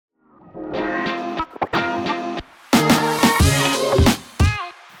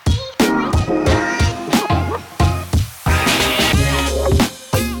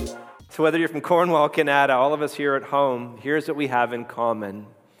So whether you're from Cornwall, Canada, all of us here at home, here's what we have in common.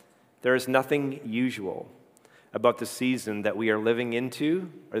 There is nothing usual about the season that we are living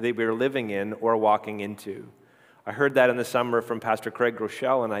into, or that we are living in, or walking into. I heard that in the summer from Pastor Craig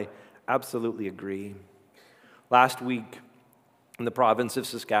Rochelle, and I absolutely agree. Last week, in the province of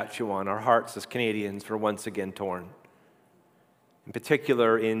Saskatchewan, our hearts as Canadians were once again torn. In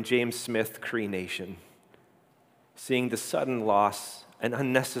particular, in James Smith Cree Nation, seeing the sudden loss, an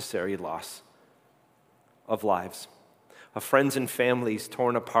unnecessary loss of lives, of friends and families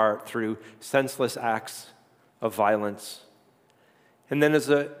torn apart through senseless acts of violence. And then as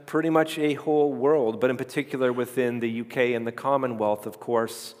pretty much a whole world, but in particular within the UK and the Commonwealth, of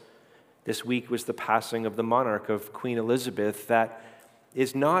course, this week was the passing of the monarch, of Queen Elizabeth. That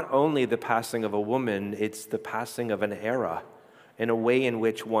is not only the passing of a woman, it's the passing of an era and a way in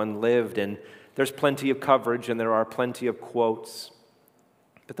which one lived. And there's plenty of coverage and there are plenty of quotes.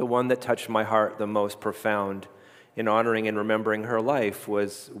 But the one that touched my heart the most profound in honoring and remembering her life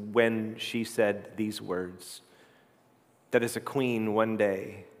was when she said these words, that as a queen one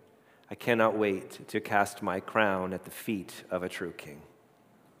day, I cannot wait to cast my crown at the feet of a true king.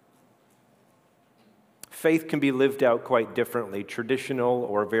 Faith can be lived out quite differently, traditional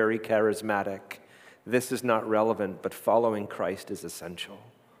or very charismatic. This is not relevant, but following Christ is essential.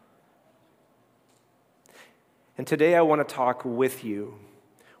 And today I want to talk with you.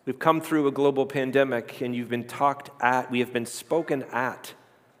 We've come through a global pandemic and we have been spoken at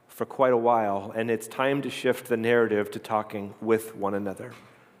for quite a while, and it's time to shift the narrative to talking with one another.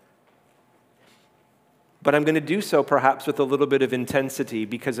 But I'm going to do so perhaps with a little bit of intensity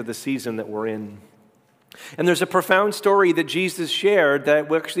because of the season that we're in. And there's a profound story that Jesus shared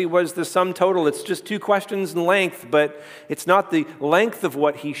that actually was the sum total. It's just 2 questions in length, but it's not the length of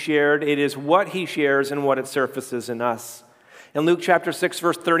what he shared, it is what he shares and what it surfaces in us. In Luke chapter 6,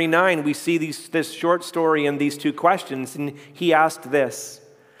 verse 39, we see this short story and these 2 questions, and he asked this,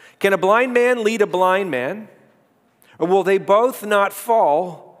 can a blind man lead a blind man, or will they both not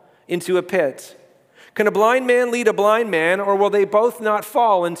fall into a pit? Can a blind man lead a blind man, or will they both not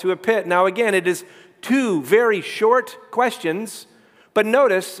fall into a pit? Now again, it is 2 very short questions, but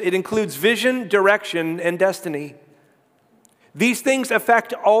notice it includes vision, direction, and destiny. These things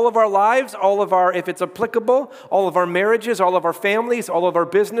affect all of our lives, if it's applicable, all of our marriages, all of our families, all of our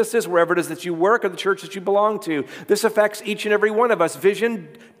businesses, wherever it is that you work or the church that you belong to. This affects each and every one of us, vision,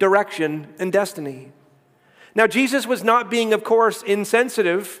 direction, and destiny. Now, Jesus was not being, of course,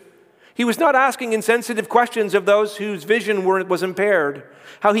 insensitive. He was not asking insensitive questions of those whose vision was impaired.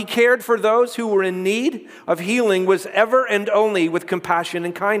 How he cared for those who were in need of healing was ever and only with compassion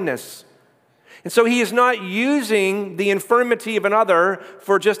and kindness. And so he is not using the infirmity of another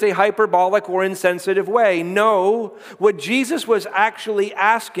for just a hyperbolic or insensitive way. No, what Jesus was actually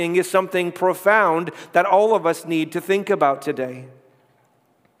asking is something profound that all of us need to think about today.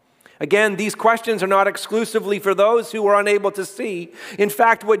 Again, these questions are not exclusively for those who are unable to see. In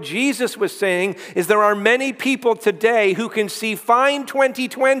fact, what Jesus was saying is there are many people today who can see fine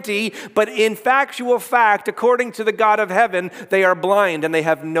 20/20, but in factual fact, according to the God of heaven, they are blind and they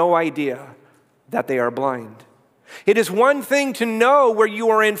have no idea that they are blind. It is one thing to know where you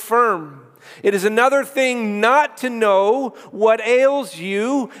are infirm. It is another thing not to know what ails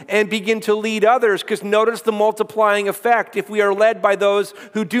you and begin to lead others, because notice the multiplying effect. If we are led by those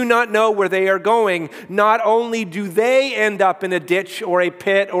who do not know where they are going, not only do they end up in a ditch or a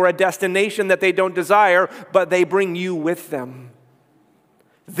pit or a destination that they don't desire, but they bring you with them.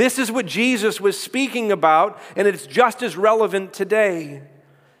 This is what Jesus was speaking about, and it's just as relevant today.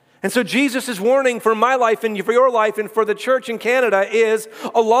 And so Jesus' warning for my life and for your life and for the church in Canada is,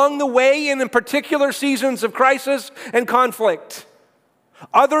 along the way and in particular seasons of crisis and conflict,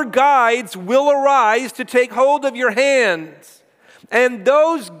 other guides will arise to take hold of your hands. And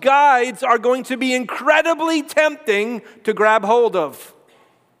those guides are going to be incredibly tempting to grab hold of.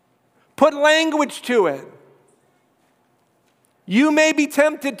 Put language to it. You may be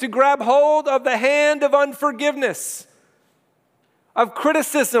tempted to grab hold of the hand of unforgiveness, of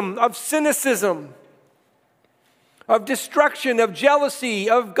criticism, of cynicism, of destruction, of jealousy,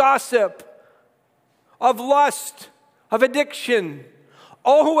 of gossip, of lust, of addiction,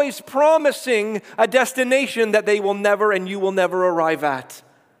 always promising a destination that they will never and you will never arrive at.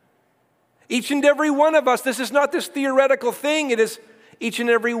 Each and every one of us, this is not this theoretical thing, it is each and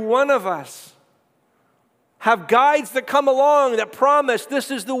every one of us have guides that come along that promise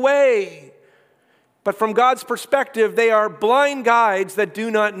this is the way. But from God's perspective, they are blind guides that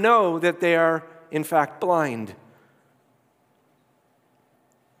do not know that they are, in fact, blind.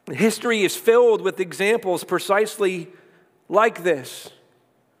 History is filled with examples precisely like this.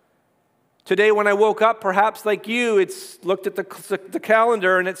 Today when I woke up, perhaps like you, it's looked at the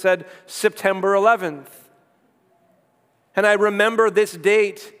calendar and it said September 11th. And I remember this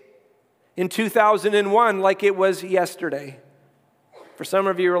date in 2001 like it was yesterday. For some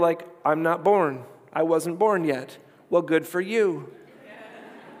of you are like, I'm not born. I wasn't born yet. Well, good for you.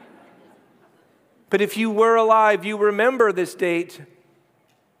 But if you were alive, you remember this date.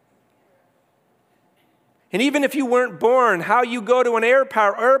 And even if you weren't born, how you go to an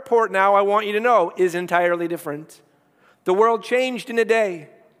airport now, I want you to know, is entirely different. The world changed in a day.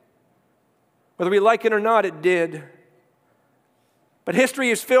 Whether we like it or not, it did. But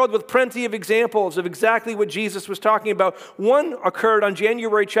history is filled with plenty of examples of exactly what Jesus was talking about. One occurred on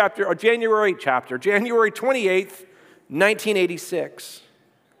January 28th, 1986.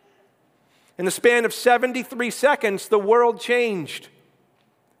 In the span of 73 seconds, the world changed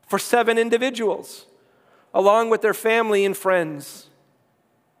for 7 individuals, along with their family and friends.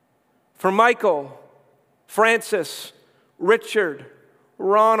 For Michael, Francis, Richard,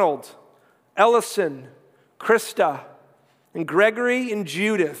 Ronald, Ellison, Krista, and Gregory and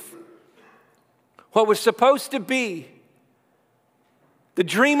Judith, what was supposed to be the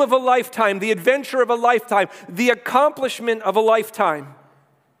dream of a lifetime, the adventure of a lifetime, the accomplishment of a lifetime,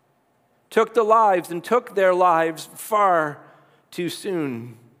 took their lives far too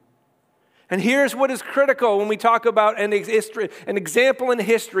soon. And here's what is critical when we talk about an example in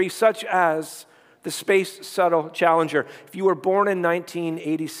history such as the Space Shuttle Challenger. If you were born in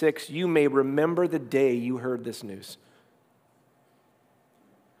 1986, you may remember the day you heard this news.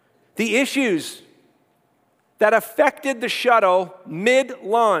 The issues that affected the shuttle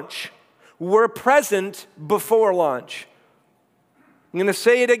mid-launch were present before launch. I'm going to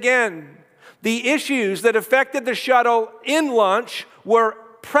say it again. The issues that affected the shuttle in launch were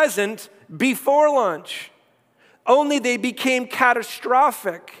present before launch. Only they became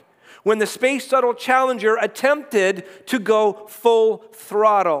catastrophic when the Space Shuttle Challenger attempted to go full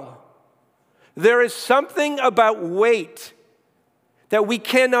throttle. There is something about weight that we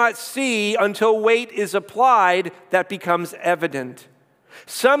cannot see until weight is applied that becomes evident.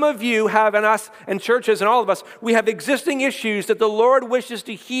 Some of you have, and us and churches and all of us, we have existing issues that the Lord wishes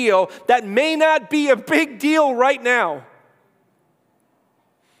to heal that may not be a big deal right now.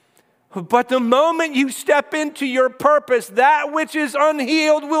 But the moment you step into your purpose, that which is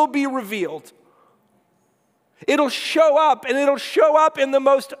unhealed will be revealed. It'll show up, and it'll show up in the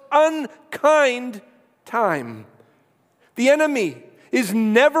most unkind time. The enemy is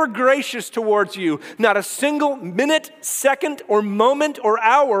never gracious towards you, not a single minute, second, or moment, or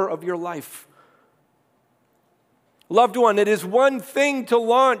hour of your life. Loved one, it is one thing to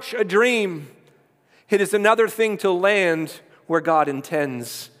launch a dream. It is another thing to land where God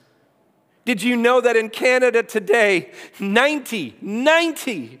intends. Did you know that in Canada today,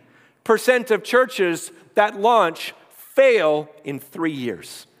 90% of churches that launch fail in 3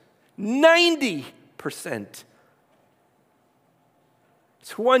 years? 90%.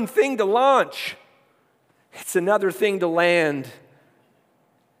 It's one thing to launch. It's another thing to land.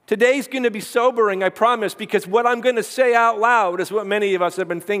 Today's going to be sobering, I promise, because what I'm going to say out loud is what many of us have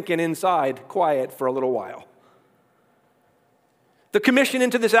been thinking inside, quiet for a little while. The commission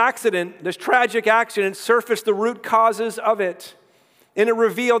into this tragic accident, surfaced the root causes of it. And it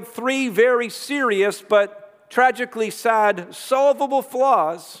revealed 3 very serious but tragically sad, solvable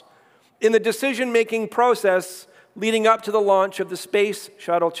flaws in the decision-making process leading up to the launch of the Space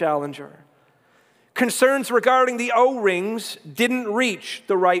Shuttle Challenger. Concerns regarding the O-rings didn't reach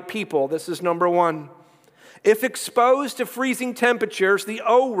the right people. This is number 1. If exposed to freezing temperatures, the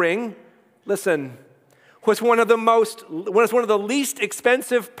O-ring, listen, was one of the least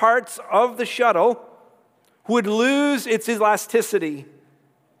expensive parts of the shuttle, would lose its elasticity.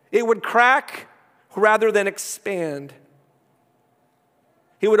 It would crack rather than expand.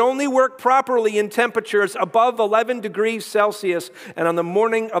 It would only work properly in temperatures above 11 degrees Celsius, and on the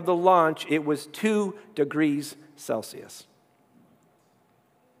morning of the launch, it was 2 degrees Celsius.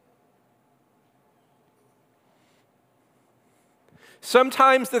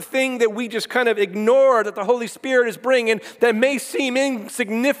 Sometimes the thing that we just kind of ignore that the Holy Spirit is bringing that may seem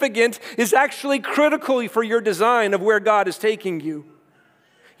insignificant is actually critical for your design of where God is taking you.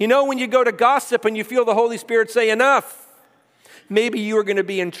 You know, when you go to gossip and you feel the Holy Spirit say, enough, maybe you are going to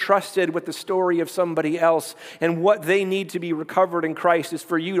be entrusted with the story of somebody else, and what they need to be recovered in Christ is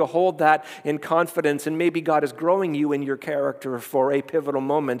for you to hold that in confidence, and maybe God is growing you in your character for a pivotal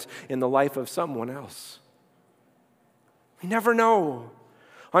moment in the life of someone else. We never know.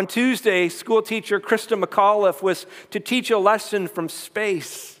 On Tuesday, school teacher Krista McAuliffe was to teach a lesson from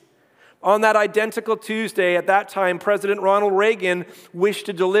space. On that identical Tuesday, at that time, President Ronald Reagan wished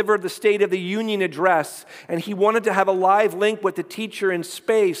to deliver the State of the Union address, and he wanted to have a live link with the teacher in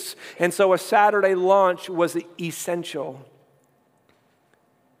space, and so a Saturday launch was essential.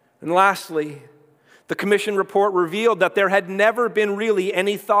 And lastly, the commission report revealed that there had never been really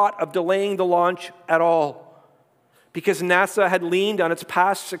any thought of delaying the launch at all, because NASA had leaned on its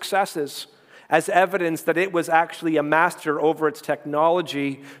past successes as evidence that it was actually a master over its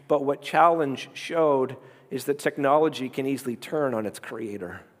technology. But what challenge showed is that technology can easily turn on its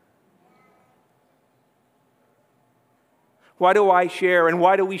creator. Why do I share, and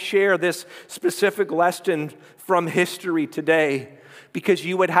why do we share this specific lesson from history today? Because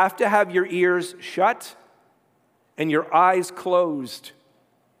you would have to have your ears shut and your eyes closed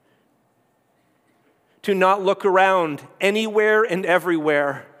to not look around anywhere and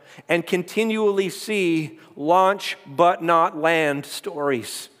everywhere and continually see launch but not land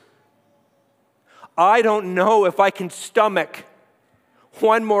stories. I don't know if I can stomach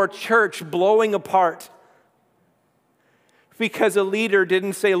one more church blowing apart because a leader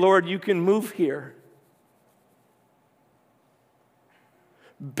didn't say, Lord, you can move here.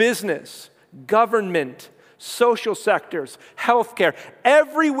 Business, government, social sectors, healthcare,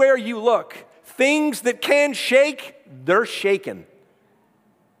 everywhere you look, things that can shake, they're shaken.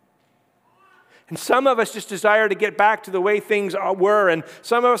 And some of us just desire to get back to the way things were, and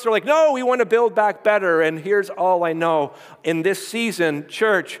some of us are like, no, we want to build back better. And here's all I know. In this season,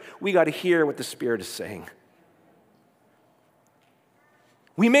 church, we got to hear what the Spirit is saying.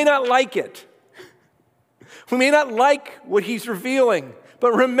 We may not like it. We may not like what He's revealing.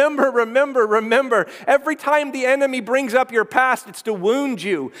 But remember, every time the enemy brings up your past, it's to wound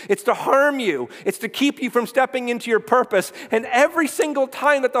you, it's to harm you, it's to keep you from stepping into your purpose. And every single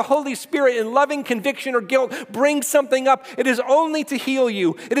time that the Holy Spirit in loving conviction or guilt brings something up, it is only to heal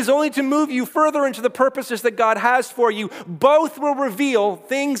you. It is only to move you further into the purposes that God has for you. Both will reveal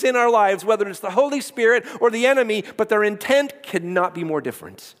things in our lives, whether it's the Holy Spirit or the enemy, but their intent cannot be more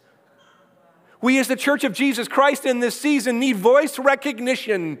different. We as the Church of Jesus Christ in this season need voice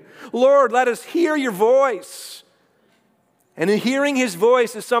recognition. Lord, let us hear your voice. And in hearing his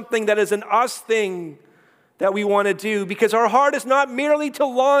voice is something that is an us thing that we want to do, because our heart is not merely to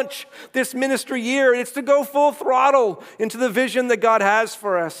launch this ministry year. It's to go full throttle into the vision that God has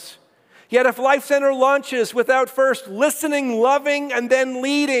for us. Yet if Life Center launches without first listening, loving, and then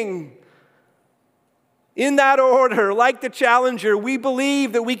leading, in that order, like the Challenger, we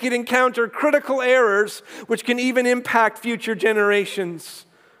believe that we could encounter critical errors which can even impact future generations.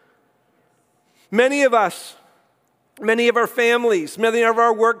 Many of us, many of our families, many of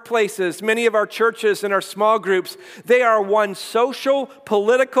our workplaces, many of our churches and our small groups, they are one social,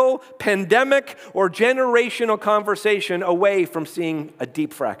 political, pandemic, or generational conversation away from seeing a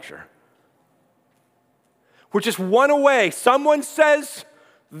deep fracture. We're just one away. Someone says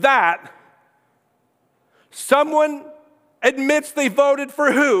that. Someone admits they voted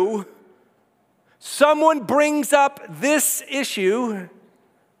for who. Someone brings up this issue.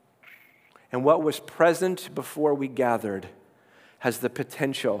 And what was present before we gathered has the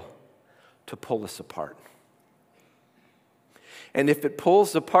potential to pull us apart. And if it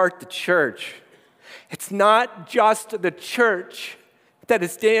pulls apart the church, it's not just the church that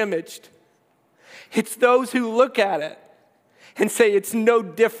is damaged. It's those who look at it and say it's no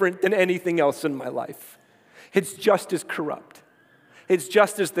different than anything else in my life. It's just as corrupt. It's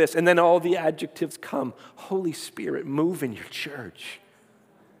just as this. And then all the adjectives come. Holy Spirit, move in your church.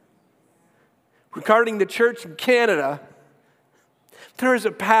 Regarding the church in Canada, there is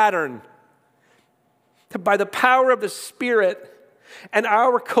a pattern that by the power of the Spirit and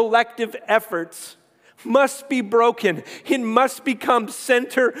our collective efforts must be broken. It must become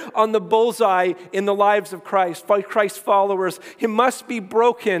center on the bullseye in the lives of Christ, by Christ's followers. It must be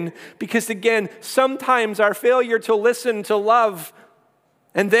broken because, again, sometimes our failure to listen, to love,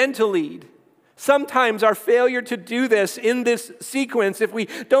 and then to lead, sometimes our failure to do this in this sequence, if we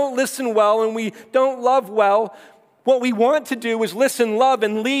don't listen well and we don't love well, what we want to do is listen, love,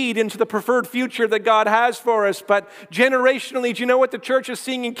 and lead into the preferred future that God has for us. But generationally, do you know what the church is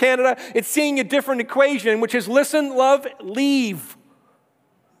seeing in Canada? It's seeing a different equation, which is listen, love, leave.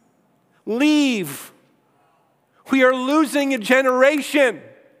 Leave. We are losing a generation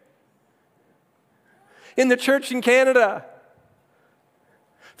in the church in Canada.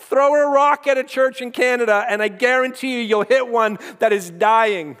 Throw a rock at a church in Canada, and I guarantee you'll hit one that is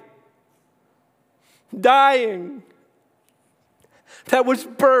dying. Dying. That was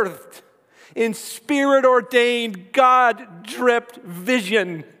birthed in Spirit-ordained, God-dripped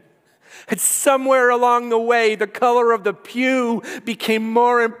vision And somewhere along the way, the color of the pew became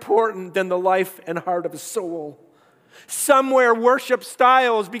more important than the life and heart of a soul. Somewhere worship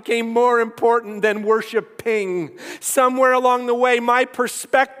styles became more important than worshiping. Somewhere along the way, my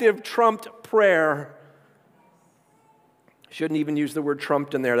perspective trumped prayer. Shouldn't even use the word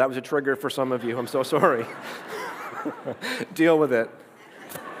trumped in there. That was a trigger for some of you. I'm so sorry. Deal with it.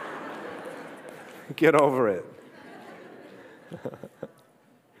 Get over it.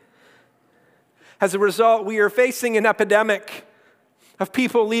 As a result, we are facing an epidemic of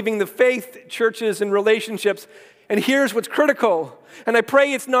people leaving the faith, churches, and relationships. And here's what's critical. And I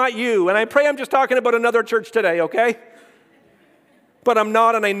pray it's not you. And I pray I'm just talking about another church today, okay? But I'm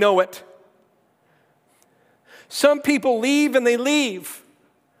not, and I know it. Some people leave and they leave.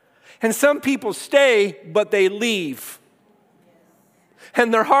 And some people stay, but they leave.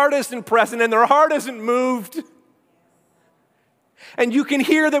 And their heart isn't present, and their heart isn't moved. And you can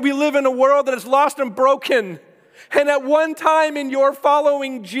hear that we live in a world that is lost and broken. And at one time in your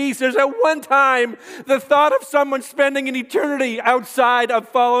following Jesus, at one time, the thought of someone spending an eternity outside of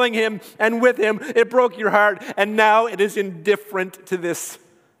following him and with him, it broke your heart. And now it is indifferent to this.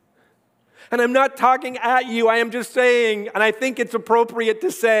 And I'm not talking at you. I am just saying, and I think it's appropriate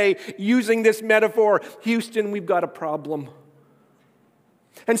to say, using this metaphor, Houston, we've got a problem.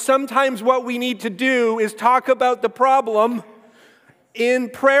 And sometimes what we need to do is talk about the problem in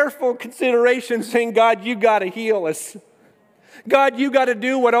prayerful consideration, saying, God, you got to heal us. God, you got to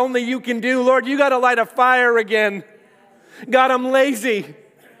do what only you can do. Lord, you got to light a fire again. God, I'm lazy.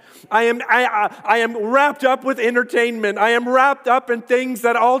 I am wrapped up with entertainment. I am wrapped up in things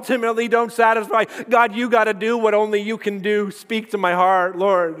that ultimately don't satisfy. God, you got to do what only you can do. Speak to my heart,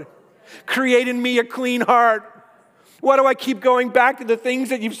 Lord. Create in me a clean heart. Why do I keep going back to the things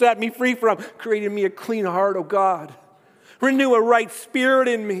that you've set me free from? Create in me a clean heart, oh God. Renew a right spirit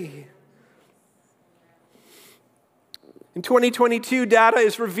in me. In 2022, data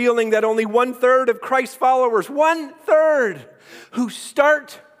is revealing that only 1/3 of Christ's followers, 1/3 who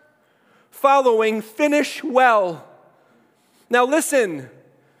start following, finish well. Now listen,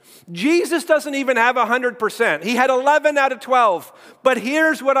 Jesus doesn't even have 100%. He had 11 out of 12. But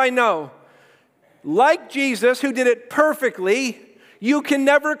here's what I know. Like Jesus, who did it perfectly, you can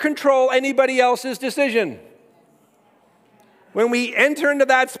never control anybody else's decision. When we enter into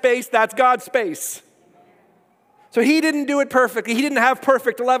that space, that's God's space. So he didn't do it perfectly. He didn't have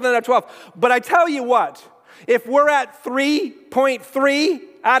perfect 11 out of 12. But I tell you what, if we're at 3.3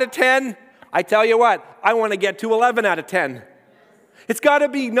 out of 10, I tell you what, I want to get to 11 out of 10. It's got to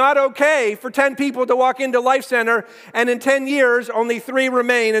be not okay for 10 people to walk into Life Center and in 10 years, only 3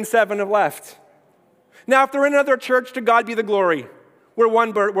 remain and 7 have left. Now, if they're in another church, to God be the glory. We're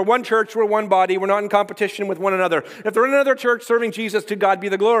one church, we're one body, we're not in competition with one another. If they're in another church serving Jesus, to God be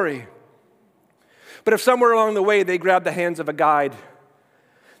the glory. But if somewhere along the way they grab the hands of a guide,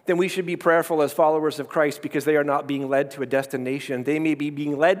 then we should be prayerful as followers of Christ because they are not being led to a destination. They may be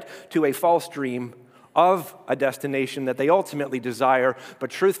being led to a false dream of a destination that they ultimately desire, but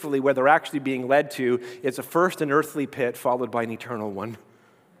truthfully, where they're actually being led to is a first an earthly pit followed by an eternal one.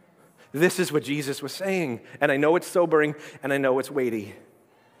 This is what Jesus was saying, and I know it's sobering, and I know it's weighty.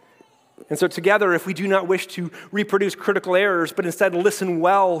 And so together, if we do not wish to reproduce critical errors, but instead listen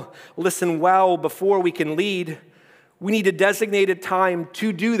well before we can lead, we need a designated time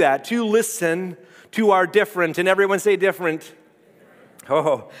to do that, to listen to our different, and everyone say different.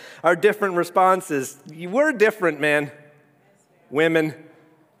 Oh, our different responses. We're different, man. Women,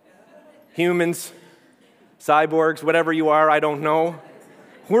 humans, cyborgs, whatever you are, I don't know.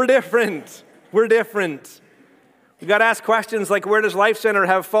 We're different. We're different. We've got to ask questions like, where does Life Center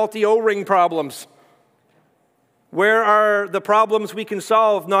have faulty O-ring problems? Where are the problems we can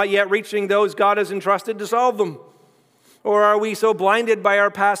solve not yet reaching those God has entrusted to solve them? Or are we so blinded by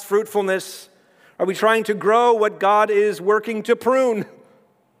our past fruitfulness? Are we trying to grow what God is working to prune?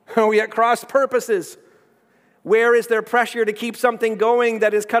 Are we at cross purposes? Where is there pressure to keep something going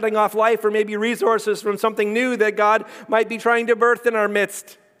that is cutting off life or maybe resources from something new that God might be trying to birth in our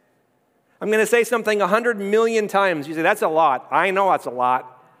midst? I'm going to say something 100 million times. You say, that's a lot. I know that's a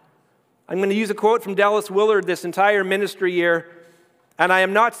lot. I'm going to use a quote from Dallas Willard this entire ministry year. And I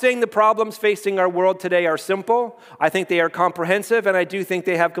am not saying the problems facing our world today are simple. I think they are comprehensive, and I do think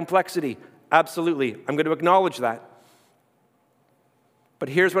they have complexity. Absolutely. I'm going to acknowledge that. But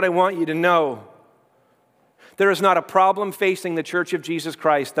here's what I want you to know. There is not a problem facing the Church of Jesus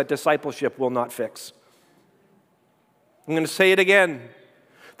Christ that discipleship will not fix. I'm going to say it again.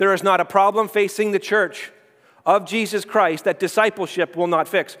 There is not a problem facing the Church of Jesus Christ that discipleship will not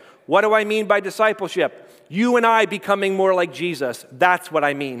fix. What do I mean by discipleship? You and I becoming more like Jesus. That's what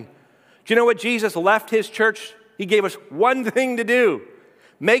I mean. Do you know what Jesus left his church? He gave us one thing to do: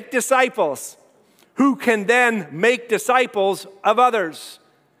 make disciples who can then make disciples of others.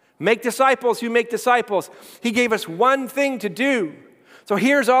 Make disciples who make disciples. He gave us one thing to do. So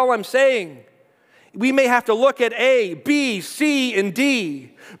here's all I'm saying. We may have to look at A, B, C, and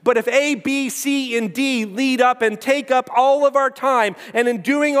D. But if A, B, C, and D lead up and take up all of our time, and in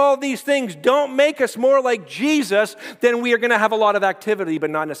doing all these things don't make us more like Jesus, then we are going to have a lot of activity, but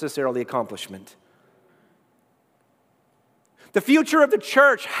not necessarily accomplishment. The future of the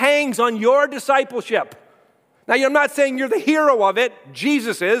church hangs on your discipleship. Now, I'm not saying you're the hero of it.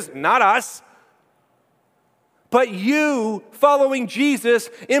 Jesus is, not us. But you following Jesus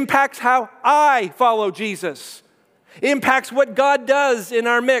impacts how I follow Jesus. Impacts what God does in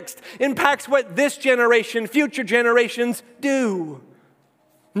our midst. Impacts what this generation, future generations do.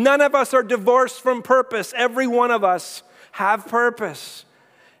 None of us are divorced from purpose. Every one of us have purpose.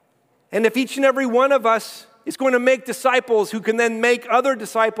 And if each and every one of us is going to make disciples who can then make other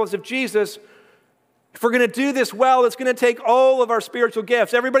disciples of Jesus, if we're going to do this well, it's going to take all of our spiritual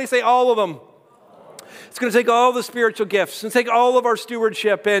gifts. Everybody say all of them. It's going to take all the spiritual gifts and take all of our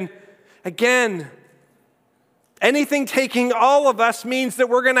stewardship. And again, anything taking all of us means that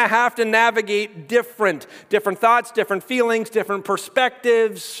we're going to have to navigate different thoughts, different feelings, different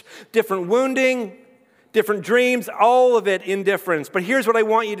perspectives, different wounding, different dreams, all of it in difference. But here's what I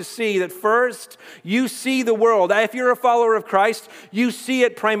want you to see, that first, you see the world. If you're a follower of Christ, you see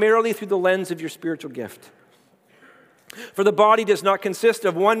it primarily through the lens of your spiritual gift. For the body does not consist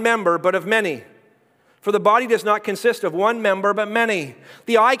of one member, but of many. For the body does not consist of one member, but many.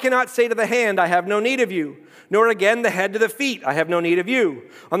 The eye cannot say to the hand, I have no need of you, nor again the head to the feet, I have no need of you.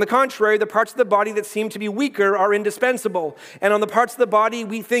 On the contrary, the parts of the body that seem to be weaker are indispensable. And on the parts of the body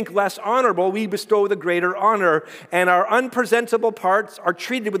we think less honorable, we bestow the greater honor. And our unpresentable parts are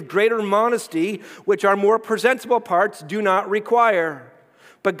treated with greater modesty, which our more presentable parts do not require.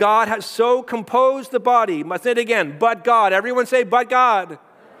 But God has so composed the body. Must say it again, but God. Everyone say, but God.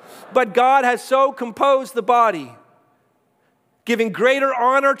 But God has so composed the body, giving greater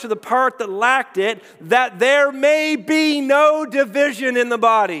honor to the part that lacked it, that there may be no division in the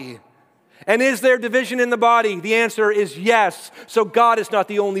body. And is there division in the body? The answer is yes. So God is not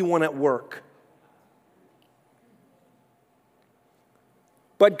the only one at work.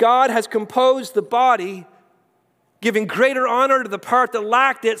 But God has composed the body, giving greater honor to the part that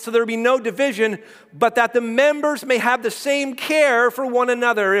lacked it, so there be no division, but that the members may have the same care for one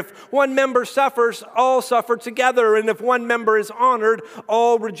another. If one member suffers, all suffer together. And if one member is honored,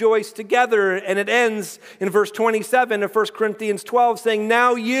 all rejoice together. And it ends in verse 27 of 1 Corinthians 12 saying,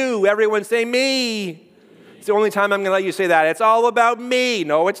 now you, everyone say me. It's the only time I'm going to let you say that. It's all about me.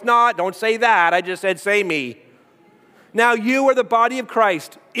 No, it's not. Don't say that. I just said say me. Now you are the body of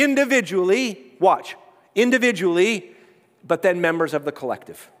Christ individually. Watch. Individually, but then members of the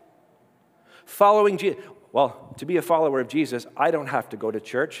collective. Following Jesus. Well, to be a follower of Jesus, I don't have to go to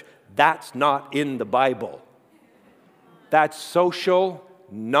church. That's not in the Bible. That's social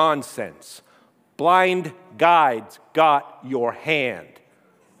nonsense. Blind guides got your hand.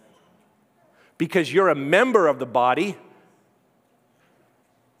 Because you're a member of the body.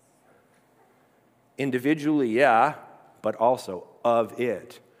 Individually, yeah, but also of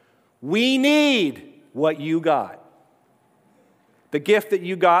it. We need what you got. The gift that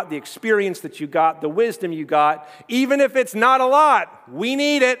you got, the experience that you got, the wisdom you got, even if it's not a lot, we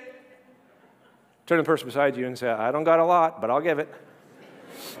need it. Turn to the person beside you and say, I don't got a lot, but I'll give it.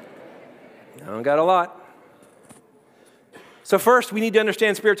 I don't got a lot. So first, we need to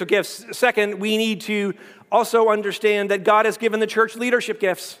understand spiritual gifts. Second, we need to also understand that God has given the church leadership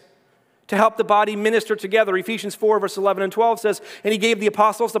gifts to help the body minister together. Ephesians 4, verse 11 and 12 says, and he gave the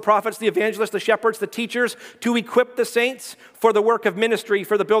apostles, the prophets, the evangelists, the shepherds, the teachers to equip the saints for the work of ministry,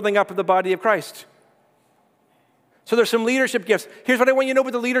 for the building up of the body of Christ. So there's some leadership gifts. Here's what I want you to know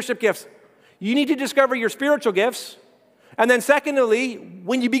with the leadership gifts. You need to discover your spiritual gifts. And then secondly,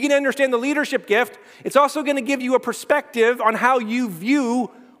 when you begin to understand the leadership gift, it's also going to give you a perspective on how you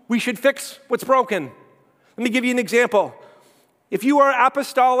view we should fix what's broken. Let me give you an example. If you are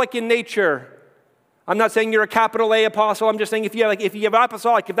apostolic in nature, I'm not saying you're a capital A apostle. I'm just saying if you have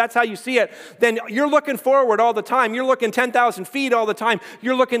apostolic, if that's how you see it, then you're looking forward all the time. You're looking 10,000 feet all the time.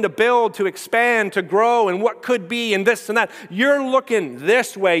 You're looking to build, to expand, to grow, and what could be, and this and that. You're looking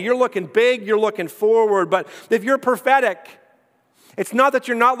this way. You're looking big. You're looking forward. But if you're prophetic, It's not that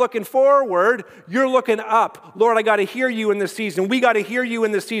you're not looking forward, you're looking up. Lord, I got to hear you in this season. We got to hear you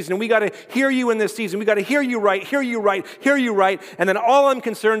in this season. We got to hear you in this season. We got to hear you right, hear you right, hear you right. And then all I'm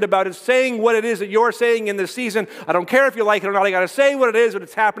concerned about is saying what it is that you're saying in this season. I don't care if you like it or not. I got to say what it is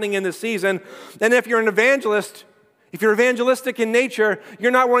that's happening in this season. And if you're an evangelist, if you're evangelistic in nature,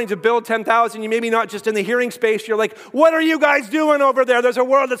 you're not wanting to build 10,000. You maybe not just in the hearing space. You're like, what are you guys doing over there? There's a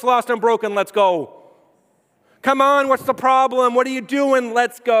world that's lost and broken. Let's go. Come on, what's the problem? What are you doing?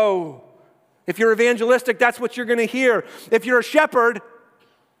 Let's go. If you're evangelistic, that's what you're going to hear. If you're a shepherd,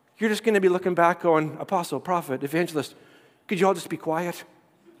 you're just going to be looking back going, apostle, prophet, evangelist, could you all just be quiet?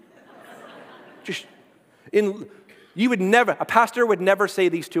 A pastor would never say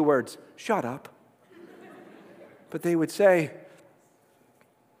these two words, shut up. But they would say,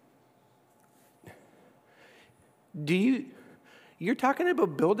 you're talking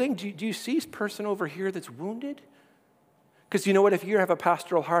about building? Do you see this person over here that's wounded? Because you know what? If you have a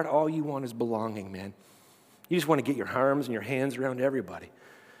pastoral heart, all you want is belonging, man. You just want to get your arms and your hands around everybody.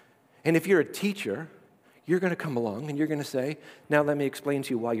 And if you're a teacher, you're going to come along and you're going to say, now let me explain to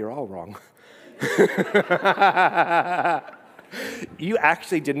you why you're all wrong. You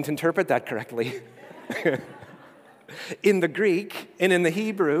actually didn't interpret that correctly. In the Greek and in the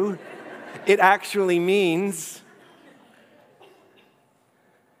Hebrew, it actually means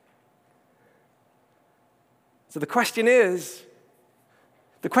so the question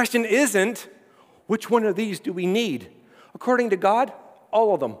isn't, which one of these do we need? According to God,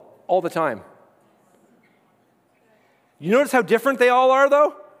 all of them, all the time. You notice how different they all are,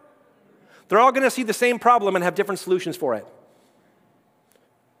 though? They're all going to see the same problem and have different solutions for it.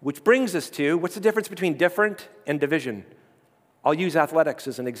 Which brings us to, what's the difference between different and division? I'll use athletics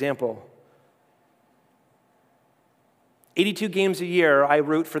as an example. 82 games a year, I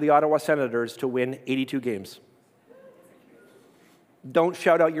root for the Ottawa Senators to win 82 games. Don't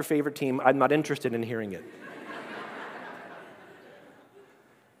shout out your favorite team. I'm not interested in hearing it.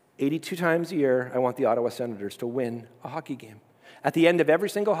 82 times a year, I want the Ottawa Senators to win a hockey game. At the end of every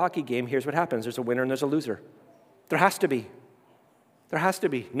single hockey game, here's what happens. There's a winner and there's a loser. There has to be. There has to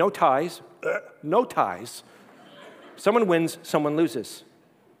be. No ties. No ties. Someone wins, someone loses.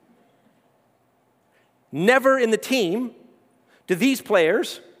 Never in the team do these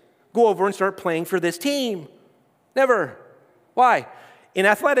players go over and start playing for this team. Never. Why? In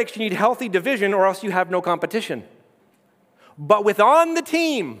athletics, you need healthy division or else you have no competition. But on the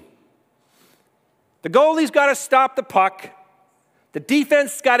team, the goalie's got to stop the puck. The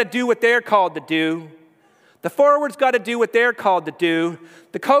defense's got to do what they're called to do. The forward's got to do what they're called to do.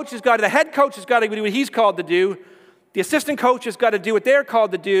 The head coach has got to do what he's called to do. The assistant coach has got to do what they're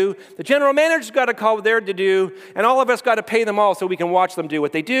called to do. The general manager's got to call what they're to do. And all of us got to pay them all so we can watch them do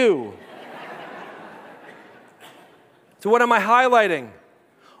what they do. So what am I highlighting?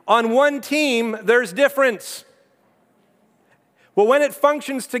 On one team, there's difference. Well, when it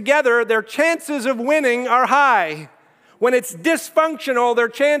functions together, their chances of winning are high. When it's dysfunctional, their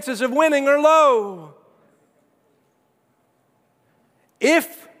chances of winning are low.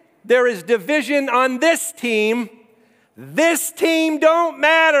 If there is division on this team don't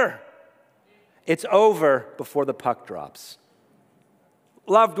matter. It's over before the puck drops.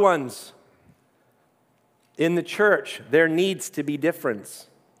 Loved ones, in the church, there needs to be difference.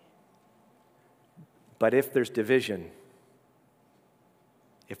 But if there's division,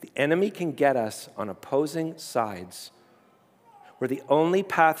 if the enemy can get us on opposing sides, where the only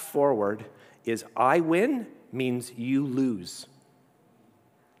path forward is I win means you lose.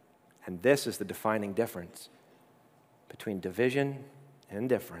 And this is the defining difference between division and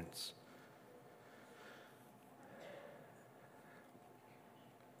difference.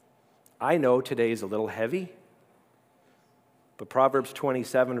 I know today is a little heavy, but Proverbs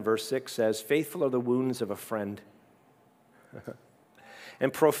 27 verse 6 says, faithful are the wounds of a friend.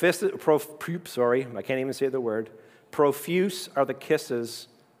 And profuse are the kisses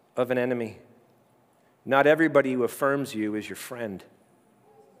of an enemy. Not everybody who affirms you is your friend.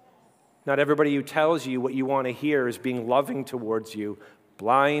 Not everybody who tells you what you want to hear is being loving towards you.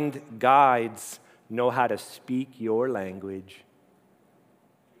 Blind guides know how to speak your language.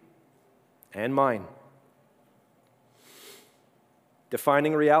 And mine.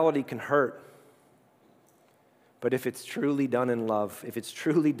 Defining reality can hurt. But if it's truly done in love,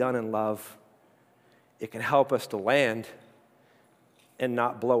 it can help us to land and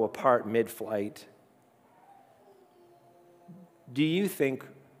not blow apart mid-flight. Do you think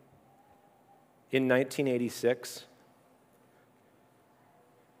in 1986,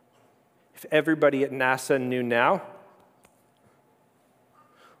 if everybody at NASA knew now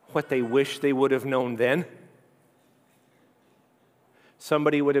what they wish they would have known then?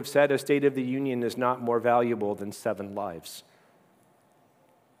 Somebody would have said a State of the Union is not more valuable than 7 lives.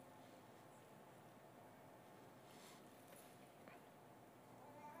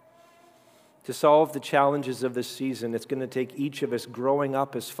 To solve the challenges of this season, it's going to take each of us growing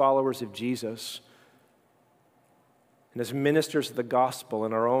up as followers of Jesus and as ministers of the gospel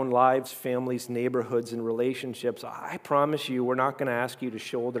in our own lives, families, neighborhoods, and relationships. I promise you, we're not going to ask you to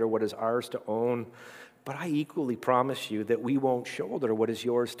shoulder what is ours to own, but I equally promise you that we won't shoulder what is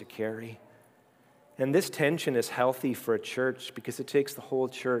yours to carry. And this tension is healthy for a church because it takes the whole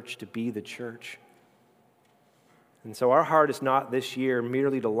church to be the church. And so our heart is not this year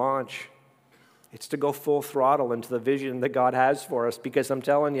merely to launch. It's to go full throttle into the vision that God has for us, because I'm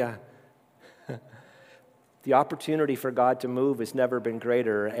telling you, the opportunity for God to move has never been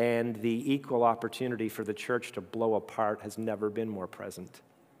greater, and the equal opportunity for the church to blow apart has never been more present,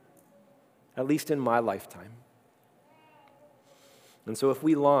 at least in my lifetime. And so if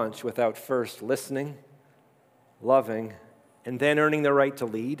we launch without first listening, loving, and then earning the right to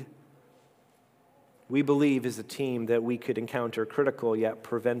lead, we believe as a team that we could encounter critical yet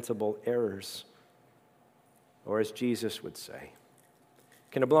preventable errors. Or as Jesus would say,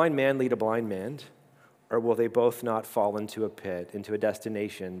 can a blind man lead a blind man? Or will they both not fall into a pit, into a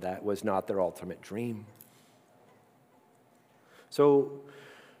destination that was not their ultimate dream? So,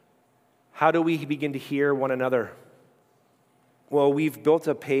 how do we begin to hear one another? Well, we've built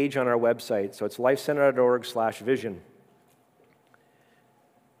a page on our website, so it's lifecenter.org/vision.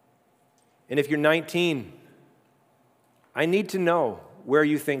 And if you're 19, I need to know where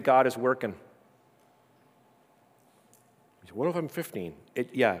you think God is working. What if I'm 15?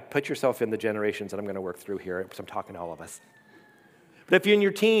 Put yourself in the generations that I'm going to work through here, because I'm talking to all of us. But if you're in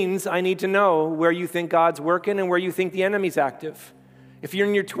your teens, I need to know where you think God's working and where you think the enemy's active. If you're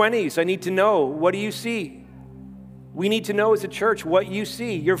in your 20s, I need to know, what do you see? We need to know as a church what you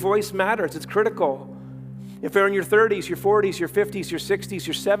see. Your voice matters. It's critical. If you're in your 30s, your 40s, your 50s, your 60s,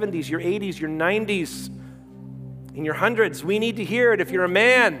 your 70s, your 80s, your 90s, in your hundreds, we need to hear it. If you're a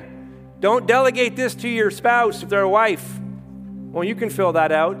man, don't delegate this to your spouse if they're a wife. Well, you can fill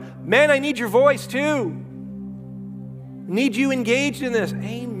that out. Men, I need your voice too. Need you engaged in this.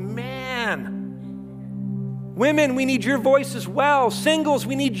 Amen. Women, we need your voice as well. Singles,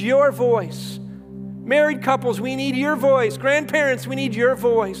 we need your voice. Married couples, we need your voice. Grandparents, we need your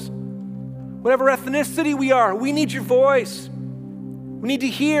voice. Whatever ethnicity we are, we need your voice. We need to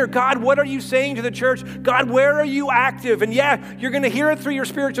hear, God, what are you saying to the church? God, where are you active? And yeah, you're going to hear it through your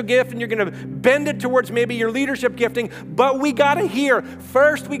spiritual gift, and you're going to bend it towards maybe your leadership gifting, but we got to hear.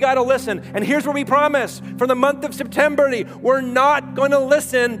 First, we got to listen. And here's what we promise. For the month of September, we're not going to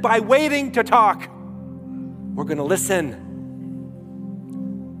listen by waiting to talk. We're going to listen.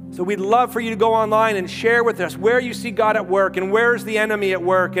 So we'd love for you to go online and share with us where you see God at work and where's the enemy at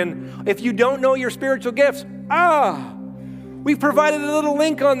work. And if you don't know your spiritual gifts, we've provided a little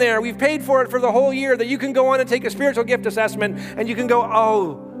link on there. We've paid for it for the whole year that you can go on and take a spiritual gift assessment, and you can go,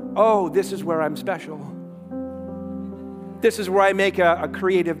 oh, this is where I'm special. This is where I make a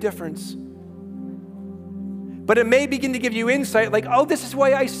creative difference. But it may begin to give you insight like, this is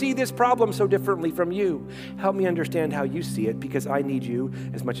why I see this problem so differently from you. Help me understand how you see it, because I need you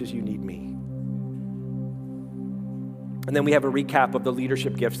as much as you need me. And then we have a recap of the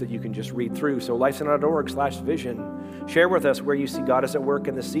leadership gifts that you can just read through. So lifecenter.org/vision. Share with us where you see God is at work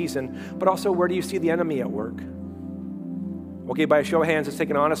in the season, but also where do you see the enemy at work? Okay, by a show of hands, let's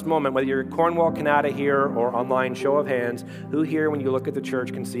take an honest moment, whether you're Cornwall, Canada here, or online, show of hands. Who here, when you look at the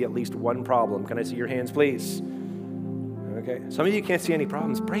church, can see at least one problem? Can I see your hands, please? Okay, some of you can't see any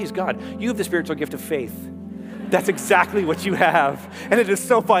problems. Praise God. You have the spiritual gift of faith. That's exactly what you have. And it is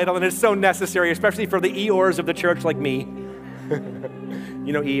so vital and it's so necessary, especially for the Eeyores of the church like me.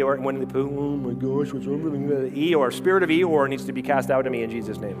 You know Eeyore, Winnie the Pooh? Oh my gosh, what's wrong with me? Eeyore, spirit of Eeyore needs to be cast out of me in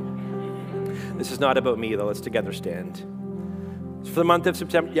Jesus' name. This is not about me, though. Let's together stand. For the month of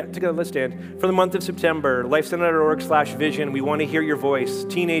September, together, let's stand. For the month of September, lifecenter.org/vision, we want to hear your voice.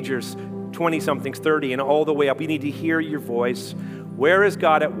 Teenagers, 20-somethings, 30, and all the way up. We need to hear your voice. Where is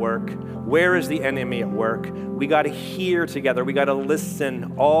God at work? Where is the enemy at work? We got to hear together. We got to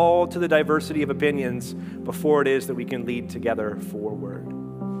listen all to the diversity of opinions before it is that we can lead together forward.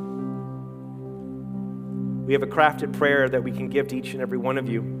 We have a crafted prayer that we can give to each and every one of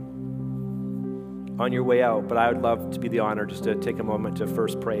you on your way out, but I would love to be the honor just to take a moment to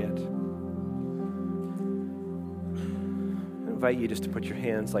first pray it. I invite you just to put your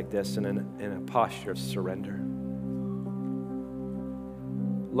hands like this in a posture of surrender.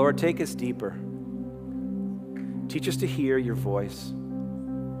 Lord, take us deeper. Teach us to hear your voice.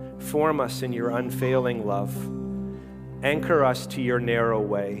 Form us in your unfailing love. Anchor us to your narrow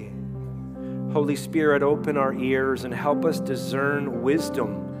way. Holy Spirit, open our ears and help us discern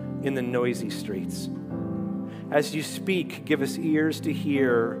wisdom in the noisy streets. As you speak, give us ears to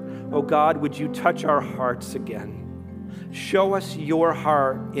hear. Oh God, would you touch our hearts again? Show us your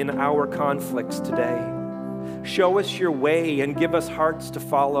heart in our conflicts today. Show us your way and give us hearts to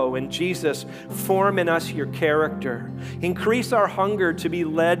follow. And Jesus, form in us your character. Increase our hunger to be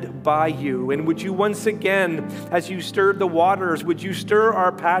led by you. And would you once again, as you stirred the waters, would you stir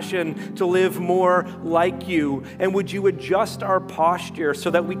our passion to live more like you? And would you adjust our posture so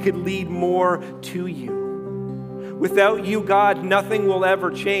that we could lead more to you? Without you, God, nothing will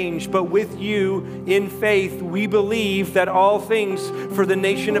ever change. But with you, in faith, we believe that all things for the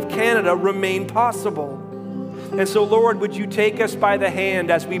nation of Canada remain possible. And so, Lord, would you take us by the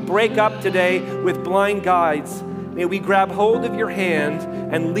hand as we break up today with blind guides? May we grab hold of your hand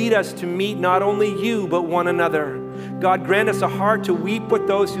and lead us to meet not only you, but one another. God, grant us a heart to weep with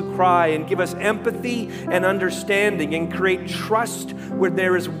those who cry and give us empathy and understanding and create trust where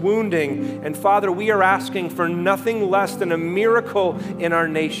there is wounding. And Father, we are asking for nothing less than a miracle in our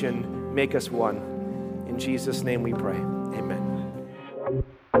nation. Make us one. In Jesus' name we pray. Amen.